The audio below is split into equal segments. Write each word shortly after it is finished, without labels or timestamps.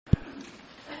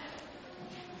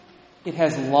It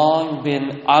has long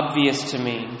been obvious to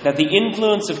me that the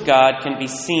influence of God can be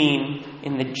seen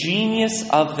in the genius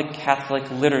of the Catholic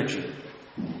liturgy,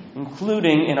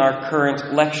 including in our current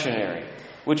lectionary,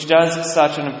 which does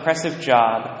such an impressive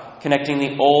job connecting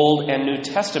the Old and New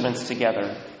Testaments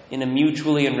together in a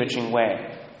mutually enriching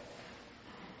way.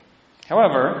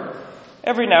 However,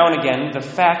 every now and again, the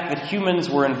fact that humans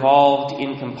were involved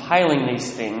in compiling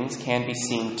these things can be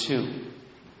seen too.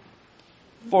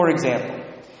 For example,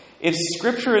 if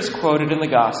Scripture is quoted in the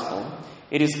Gospel,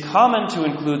 it is common to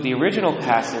include the original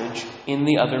passage in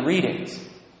the other readings.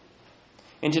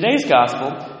 In today's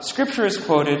Gospel, Scripture is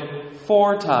quoted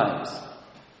 4 times,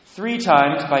 3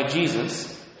 times by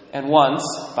Jesus and once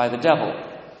by the devil.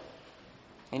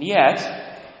 And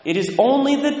yet, it is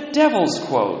only the devil's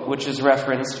quote which is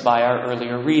referenced by our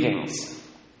earlier readings,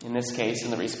 in this case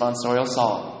in the responsorial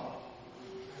psalm.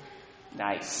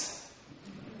 Nice.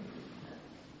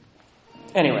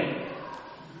 Anyway,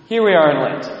 here we are in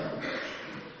Lent.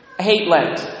 I hate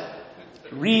Lent.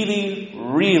 Really,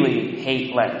 really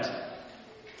hate Lent.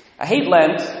 I hate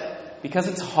Lent because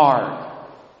it's hard.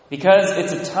 Because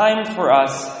it's a time for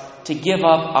us to give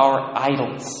up our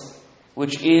idols,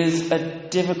 which is a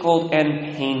difficult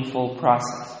and painful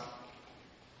process.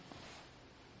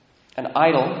 An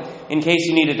idol, in case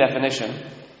you need a definition,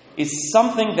 is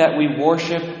something that we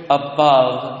worship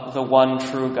above the one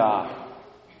true God.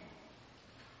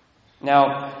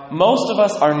 Now, most of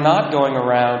us are not going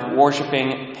around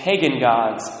worshiping pagan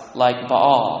gods like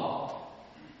Baal,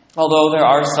 although there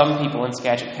are some people in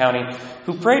Skagit County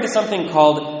who pray to something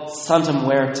called Santa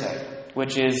Muerte,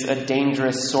 which is a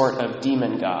dangerous sort of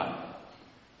demon god.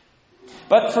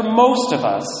 But for most of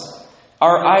us,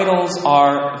 our idols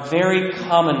are very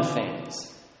common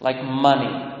things, like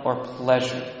money or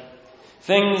pleasure,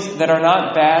 things that are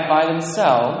not bad by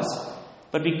themselves,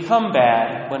 but become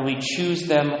bad when we choose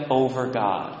them over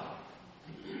God.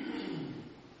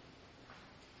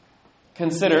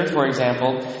 Consider, for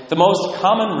example, the most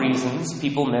common reasons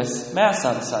people miss Mass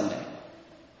on Sunday.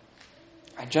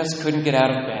 I just couldn't get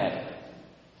out of bed.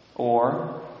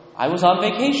 Or, I was on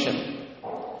vacation.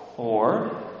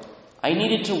 Or, I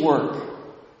needed to work.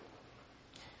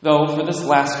 Though, for this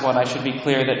last one, I should be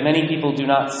clear that many people do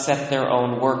not set their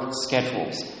own work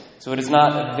schedules. So it is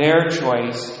not their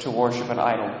choice to worship an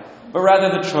idol, but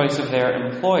rather the choice of their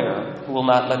employer, who will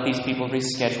not let these people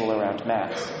reschedule around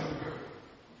Mass.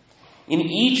 In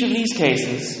each of these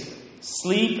cases,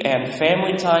 sleep and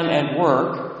family time and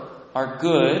work are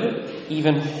good,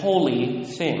 even holy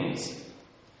things.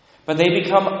 But they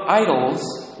become idols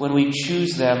when we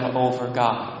choose them over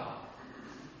God.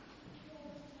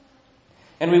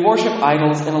 And we worship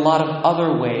idols in a lot of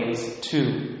other ways,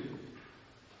 too.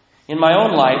 In my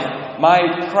own life, my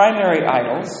primary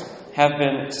idols have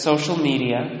been social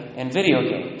media and video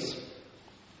games.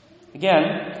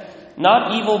 Again,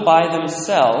 not evil by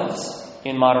themselves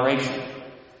in moderation.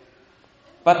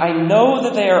 But I know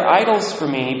that they are idols for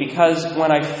me because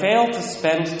when I fail to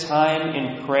spend time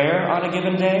in prayer on a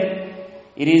given day,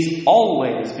 it is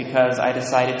always because I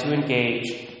decided to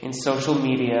engage in social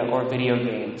media or video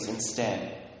games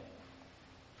instead.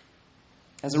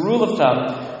 As a rule of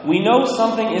thumb, we know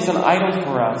something is an idol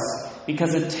for us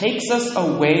because it takes us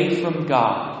away from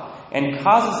God and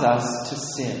causes us to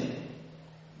sin.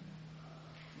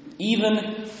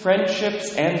 Even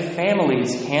friendships and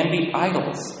families can be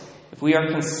idols if we are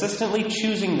consistently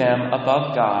choosing them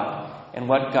above God and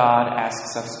what God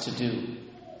asks us to do.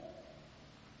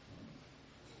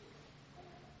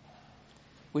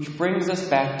 Which brings us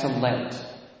back to Lent.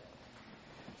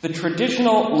 The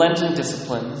traditional Lenten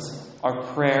disciplines are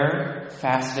prayer,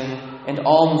 fasting, and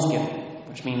almsgiving,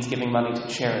 which means giving money to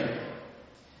charity.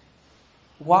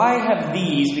 Why have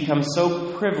these become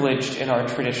so privileged in our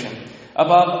tradition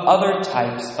above other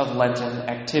types of Lenten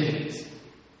activities?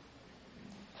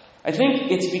 I think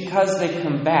it's because they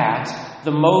combat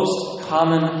the most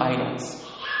common idols: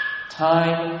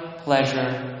 time,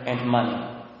 pleasure, and money.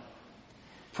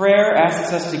 Prayer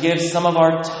asks us to give some of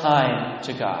our time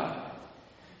to God.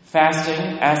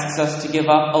 Fasting asks us to give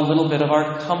up a little bit of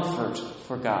our comfort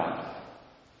for God.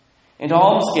 And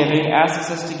almsgiving asks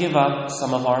us to give up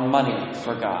some of our money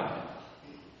for God.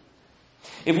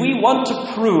 If we want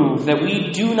to prove that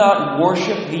we do not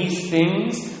worship these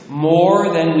things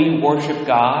more than we worship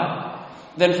God,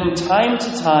 then from time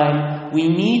to time we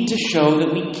need to show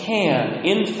that we can,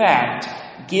 in fact,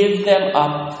 give them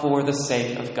up for the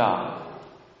sake of God.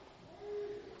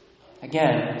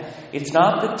 Again, it's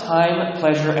not that time,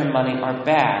 pleasure, and money are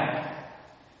bad,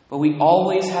 but we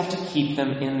always have to keep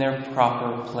them in their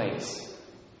proper place.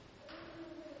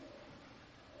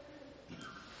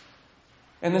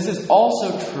 And this is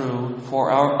also true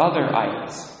for our other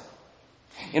idols.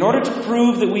 In order to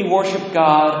prove that we worship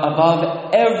God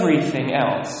above everything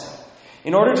else,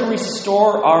 in order to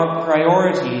restore our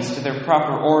priorities to their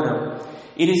proper order,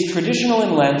 it is traditional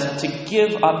in Lent to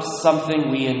give up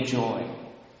something we enjoy.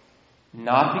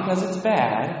 Not because it's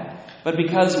bad, but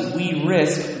because we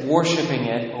risk worshiping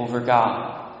it over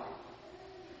God.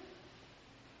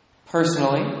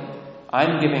 Personally,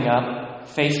 I'm giving up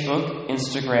Facebook,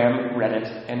 Instagram,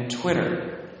 Reddit, and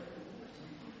Twitter.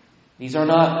 These are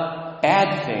not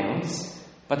bad things,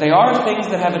 but they are things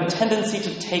that have a tendency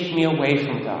to take me away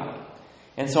from God.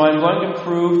 And so I'm going to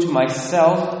prove to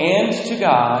myself and to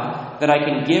God that I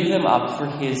can give them up for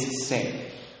His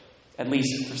sake, at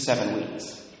least for 7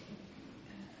 weeks.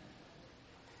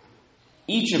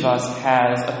 Each of us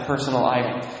has a personal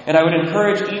idol, and I would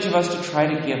encourage each of us to try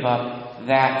to give up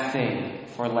that thing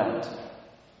for Lent.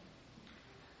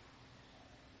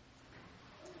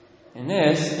 And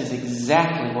this is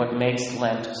exactly what makes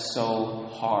Lent so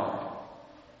hard.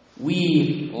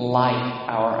 We like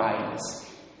our idols.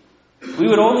 We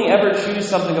would only ever choose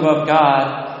something above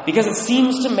God because it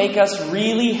seems to make us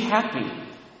really happy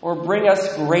or bring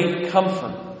us great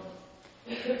comfort.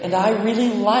 And I really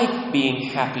like being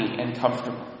happy and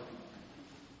comfortable.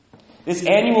 This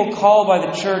annual call by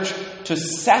the church to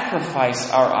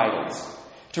sacrifice our idols,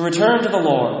 to return to the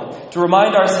Lord, to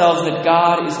remind ourselves that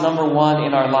God is number one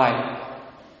in our life.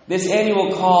 This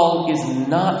annual call is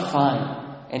not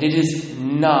fun, and it is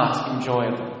not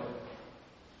enjoyable.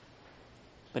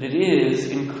 But it is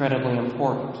incredibly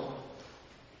important.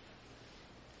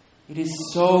 It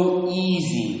is so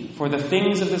easy for the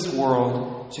things of this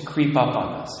world to creep up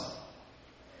on us.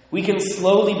 We can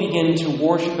slowly begin to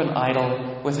worship an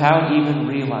idol without even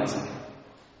realizing it.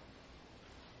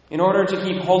 In order to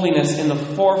keep holiness in the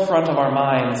forefront of our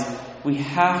minds, we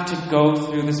have to go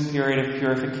through this period of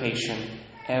purification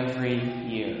every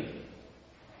year.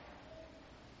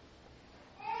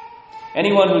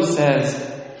 Anyone who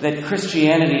says that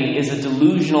Christianity is a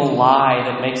delusional lie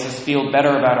that makes us feel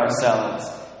better about ourselves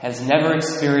has never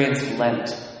experienced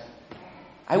Lent.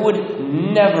 I would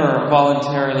never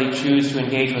voluntarily choose to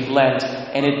engage with Lent,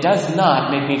 and it does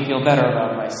not make me feel better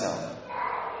about myself.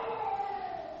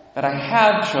 But I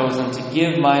have chosen to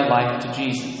give my life to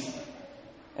Jesus,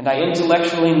 and I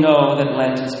intellectually know that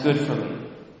Lent is good for me,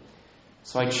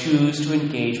 so I choose to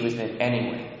engage with it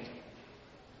anyway.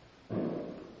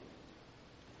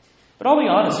 But I'll be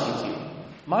honest with you,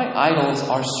 my idols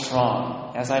are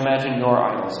strong, as I imagine your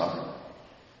idols are.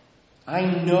 I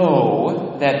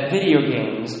know that video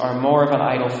games are more of an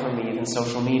idol for me than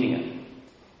social media.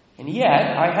 And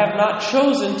yet, I have not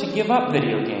chosen to give up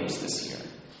video games this year.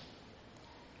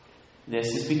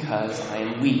 This is because I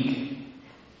am weak.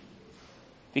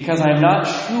 Because I'm not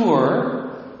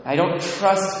sure, I don't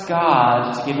trust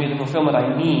God to give me the fulfillment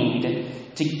I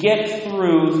need to get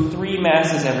through 3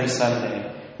 Masses every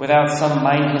Sunday without some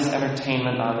mindless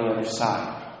entertainment on the other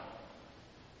side.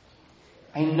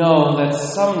 I know that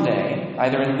someday,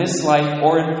 either in this life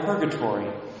or in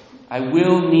purgatory, I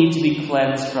will need to be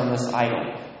cleansed from this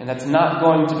idol, and that's not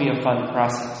going to be a fun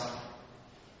process.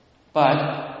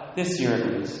 But, this year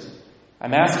at least,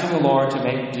 I'm asking the Lord to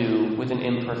make do with an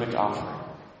imperfect offering.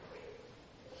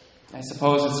 I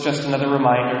suppose it's just another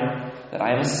reminder that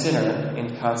I am a sinner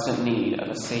in constant need of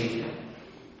a Savior.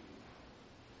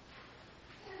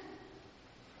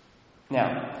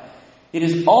 Now, it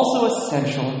is also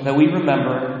essential that we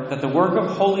remember that the work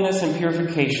of holiness and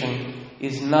purification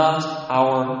is not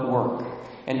our work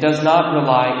and does not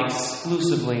rely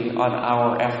exclusively on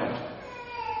our effort.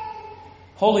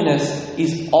 Holiness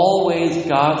is always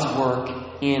God's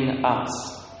work in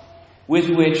us, with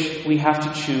which we have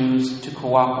to choose to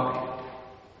cooperate.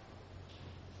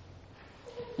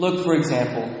 Look, for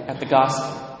example, at the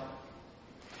gospel.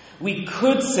 We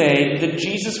could say that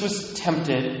Jesus was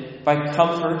tempted by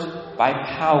comfort, by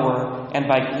power, and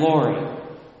by glory,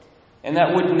 and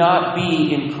that would not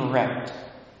be incorrect.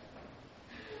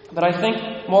 But I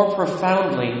think more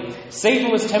profoundly,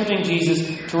 Satan was tempting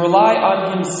Jesus to rely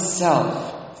on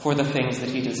himself for the things that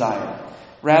he desired,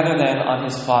 rather than on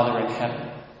his Father in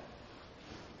heaven.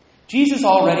 Jesus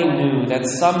already knew that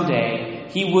someday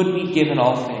he would be given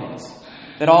all things,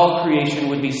 that all creation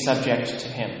would be subject to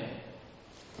him.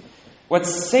 What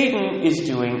Satan is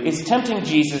doing is tempting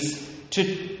Jesus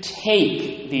to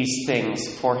take these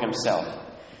things for himself,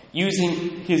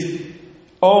 using his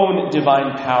own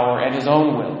divine power and his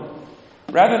own will,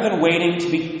 rather than waiting to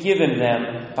be given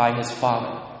them by his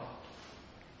Father.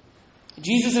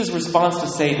 Jesus' response to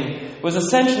Satan was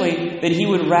essentially that he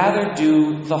would rather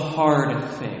do the hard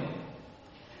thing,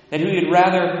 that he would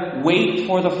rather wait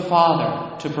for the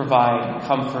Father to provide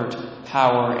comfort,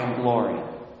 power, and glory,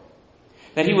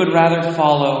 that he would rather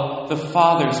follow the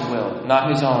Father's will,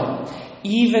 not his own,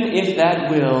 even if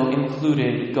that will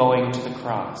included going to the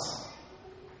cross.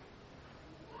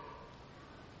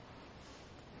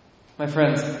 My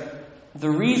friends, the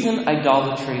reason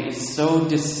idolatry is so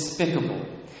despicable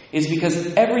is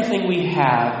because everything we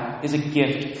have is a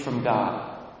gift from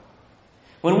God.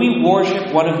 When we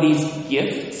worship one of these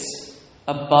gifts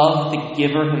above the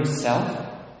giver himself,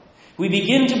 we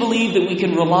begin to believe that we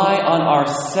can rely on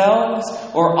ourselves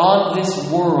or on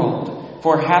this world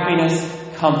for happiness,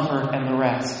 comfort, and the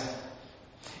rest.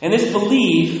 And this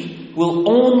belief will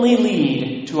only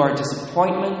lead to our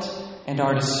disappointment and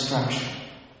our destruction.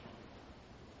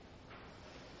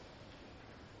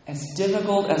 As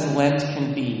difficult as Lent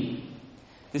can be,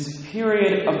 this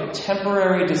period of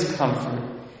temporary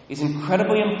discomfort is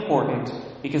incredibly important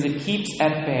because it keeps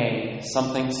at bay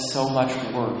something so much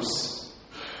worse.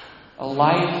 A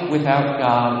life without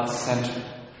God centered.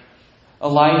 A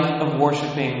life of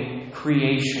worshiping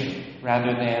creation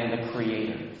rather than the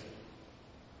Creator.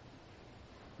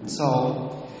 And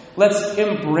so, let's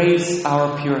embrace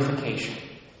our purification,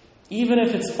 even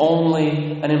if it's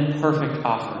only an imperfect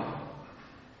offering,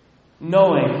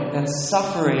 knowing that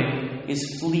suffering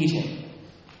is fleeting,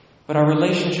 but our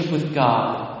relationship with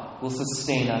God will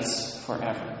sustain us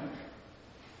forever.